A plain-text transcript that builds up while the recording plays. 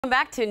Welcome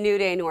back to New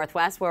Day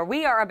Northwest, where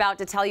we are about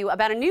to tell you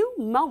about a new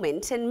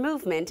moment and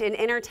movement in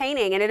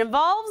entertaining, and it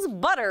involves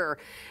butter.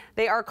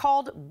 They are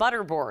called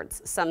butter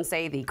boards. Some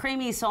say the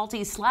creamy,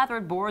 salty,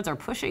 slathered boards are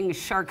pushing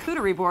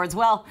charcuterie boards,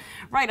 well,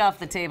 right off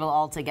the table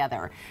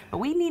altogether. But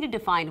we needed to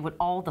find what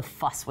all the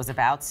fuss was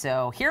about,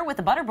 so here with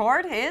the butter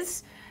board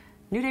is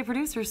New Day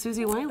producer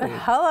Susie Wiley.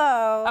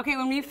 Hello. Okay,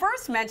 when we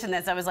first mentioned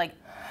this, I was like,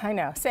 I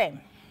know,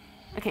 same.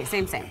 Okay,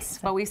 same,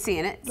 but we've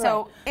seen it. Right.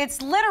 So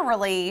it's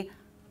literally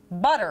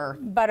butter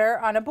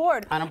on a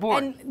board. On a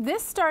board. And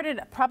this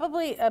started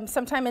probably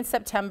sometime in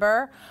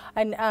September.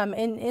 And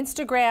in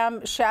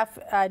Instagram, chef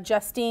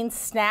Justine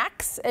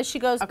Snacks, as she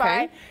goes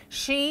by,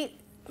 she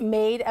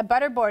made a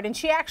butter board, and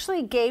she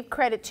actually gave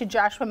credit to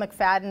Joshua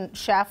McFadden,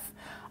 chef,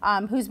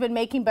 who's been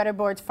making butter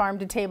boards farm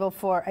to table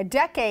for a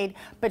decade.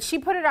 But she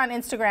put it on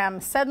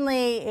Instagram.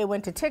 Suddenly, it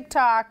went to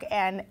TikTok,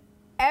 and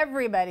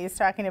everybody's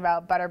talking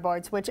about butter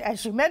boards, which,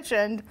 as you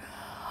mentioned,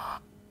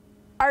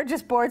 are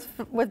just boards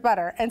with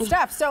butter and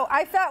stuff. So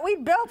I thought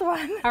we'd build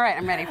one. All right,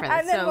 I'm ready for this.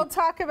 And then we'll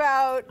talk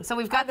about. So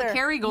we've got the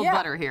Kerrygold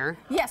butter here.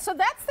 Yeah, so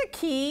that's the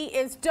key,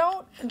 is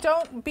don't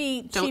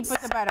be cheap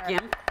with the butter.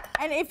 Skimp.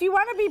 And if you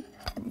want to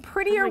be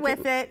prettier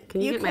with it,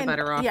 can you get my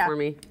butter off for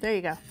me? There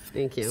you go.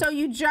 Thank you. So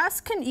you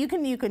just you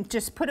can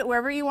just put it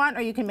wherever you want,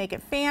 or you can make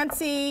it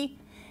fancy.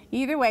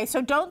 Either way, so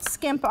don't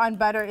skimp on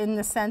butter in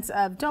the sense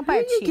of don't buy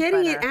a cheap butter. How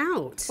are you getting it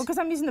out? Well, because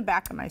I'm using the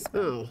back of my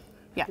spoon. Oh.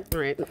 Yeah. All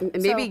right.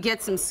 And maybe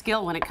get some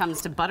skill when it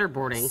comes to butter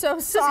boarding. So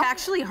this is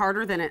actually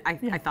harder than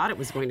I thought it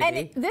was going to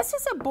be. This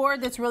is a board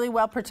that's really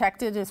well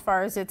protected as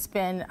far as it's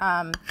been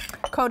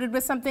coated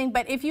with something.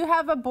 But if you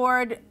have a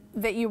board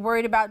that you're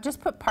worried about,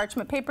 just put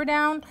parchment paper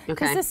down,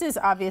 because this is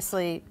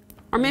obviously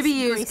or maybe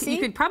you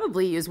could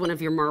probably use one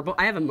of your marble.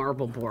 I have a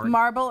marble board.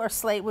 Marble or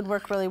slate would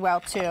work really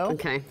well too.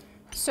 Okay.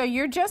 So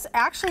you're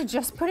actually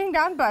just putting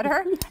down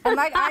butter, and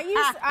like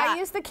I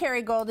use the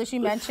Kerrygold, as you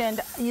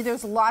mentioned.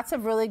 There's lots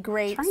of really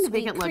great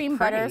sweet cream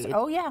butters.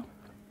 Oh yeah.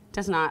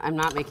 Does not. I'm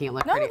not making it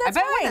look pretty. No, that's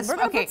fine. We're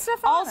gonna put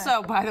stuff on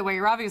Also, by the way,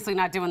 you're obviously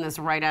not doing this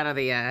right out of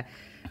the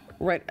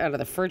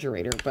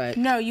refrigerator, but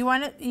no, you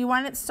want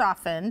it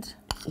softened,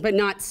 but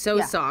not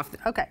so soft.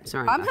 Okay.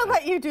 Sorry. I'm gonna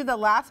let you do the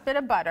last bit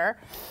of butter.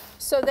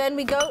 So then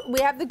we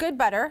have the good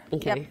butter.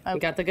 Okay. We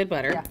got the good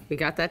butter. Yeah. We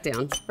got that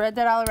down. Spread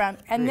that all around.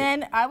 And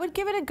then I would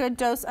give it a good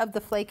dose of the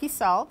flaky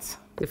salt.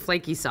 The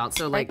flaky salt.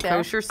 So like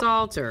kosher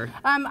salt or?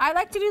 I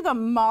like to do the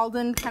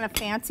Malden kind of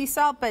fancy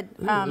salt, but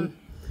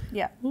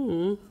yeah.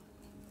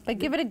 But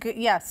give it a good,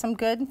 some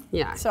good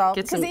salt.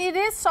 Because it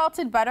is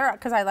salted butter,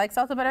 because I like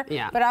salted butter.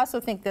 Yeah. But I also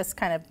think this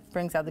kind of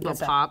brings out the good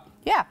stuff. Pop.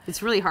 Yeah.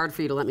 It's really hard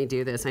for you to let me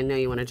do this. I know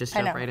you want to just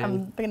jump right in.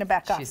 I'm going to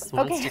back off. She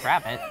wants to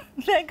grab it.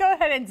 Then go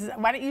ahead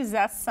and why don't you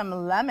zest some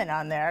lemon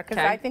on there,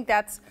 because I think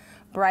that's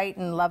bright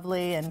and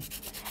lovely,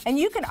 and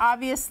you can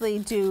obviously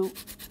do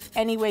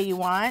any way you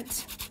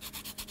want.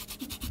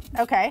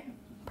 Okay.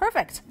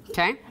 Perfect.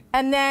 Okay.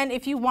 And then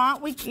if you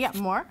want,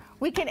 more.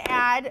 We can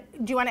add,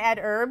 do you want to add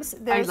herbs?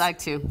 I'd like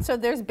to. So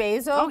there's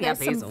basil. Oh, yeah,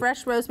 there's some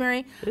fresh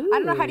rosemary. Ooh. I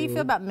don't know, how do you feel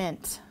about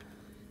mint?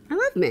 I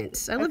love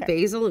mint. I love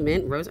basil and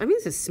mint, rose. I mean,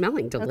 this is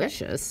smelling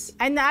delicious.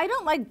 Okay. And I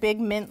don't like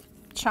big mint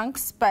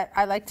chunks, but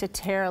I like to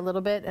tear a little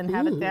bit and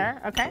have it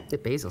there. Okay. The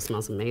basil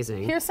smells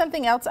amazing. Here's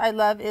something else I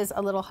love, is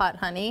a little hot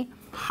honey.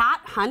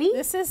 Hot honey?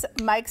 This is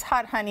Mike's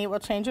Hot Honey. It will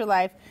change your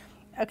life.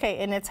 Okay,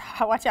 and it's,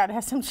 watch out, it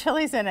has some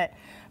chilies in it.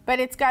 But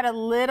it's got a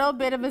little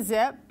bit of a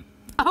zip.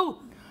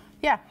 Oh.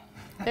 Yeah.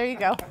 There you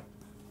go.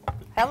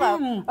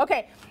 Hello.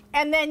 Okay,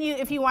 and then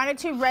if you wanted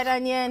to, red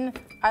onion.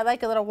 I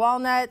like a little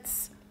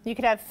walnuts. You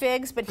could have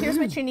figs, but here's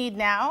what you need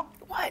now.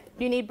 What?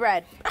 You need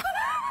bread.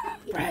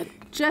 Bread.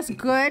 Just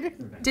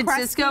good. Did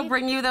Cisco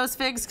bring you those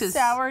figs?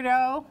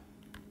 Sourdough.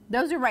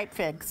 Those are ripe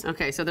figs.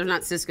 Okay, so they're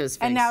not Cisco's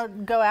figs. And now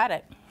go at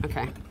it.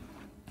 Okay.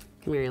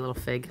 Come here, you little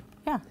fig.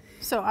 Yeah.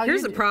 So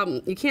here's the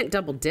problem. You can't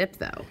double dip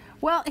though.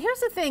 Well, here's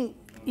the thing.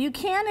 You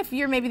can if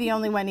you're maybe the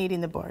only one eating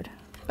the board.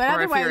 But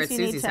or otherwise, if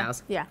you're at Susie's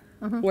house. Yeah.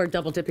 Where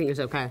double dipping is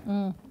okay.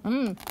 Some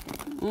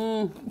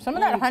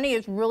of that honey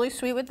is really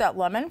sweet with that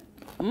lemon.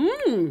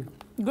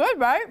 Good,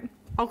 right?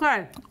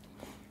 Okay.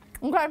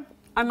 Okay.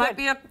 I might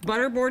be a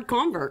butterboard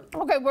convert.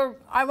 Okay,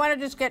 I want to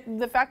just get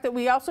the fact that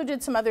we also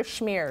did some other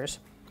schmears.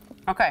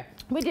 Okay.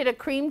 We did a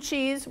cream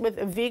cheese with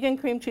a vegan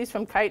cream cheese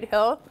from Kite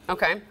Hill.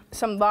 Okay.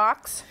 Some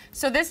lox.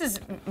 So this is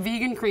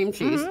vegan cream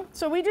cheese.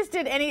 So we just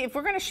did if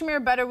we're going to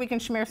schmear butter, we can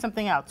schmear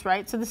something else,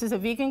 right? So this is a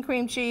vegan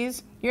cream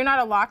cheese. You're not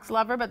a lox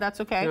lover, but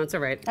that's okay. No, it's all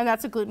right. And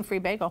that's a gluten-free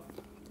bagel.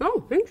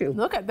 Oh, thank you.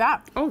 Look at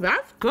that. Oh,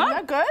 that's good. Isn't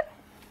that good?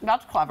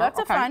 That's clever. That's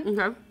a fun.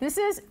 Okay. This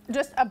is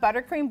just a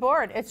buttercream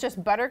board. It's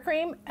just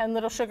buttercream and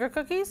little sugar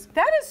cookies.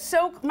 That is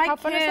so, my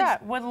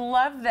kids would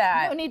love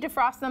that. You don't need to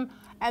frost them.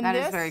 And that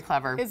is very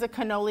clever. Is a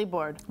cannoli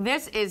board.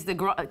 This is the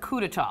coup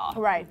d'etat.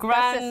 Right.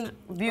 Grand,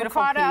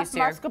 beautiful piece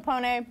here.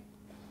 Mascarpone,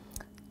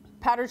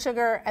 powdered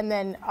sugar, and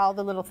then all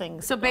the little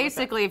things. So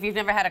basically, if you've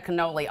never had a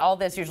cannoli, all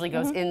this usually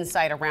goes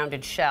inside a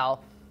rounded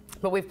shell,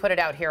 but we've put it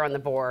out here on the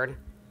board,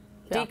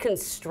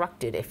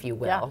 deconstructed, if you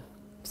will.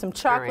 some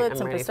chocolate,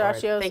 some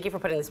pistachios. Thank you for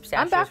putting this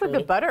pistachios. I'm back with me.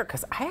 the butter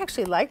because I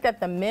actually like that,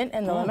 the mint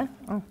and the lemon.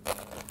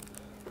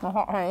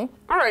 Honey.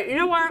 All right, you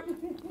know what?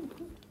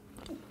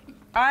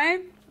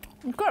 I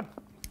Good.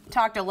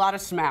 talked a lot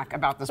of smack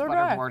about this So did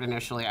butter I. board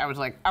initially. I was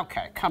like,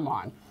 okay, come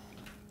on.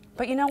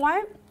 But you know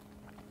what?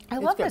 I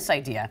love good. this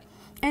idea.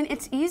 And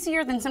it's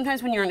easier than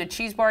sometimes when you're in a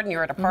cheese board and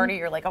you're at a party,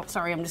 you're like, oh,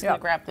 sorry, I'm just going to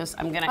grab this.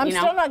 I'm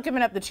still not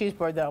giving up the cheese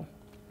board, though.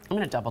 I'm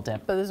going to double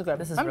dip. But this is good.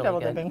 This is I'm really double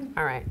good. dipping.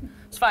 All right.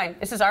 It's fine.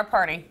 This is our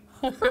party.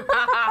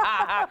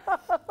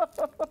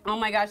 Oh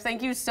my gosh,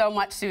 thank you so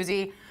much,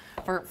 Susie,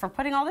 for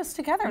putting all this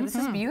together. This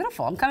is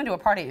beautiful. I'm coming to a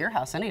party at your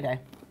house any day.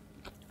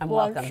 I'm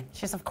welcome.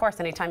 She's, of course,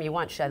 anytime you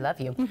want. I love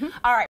you. All right.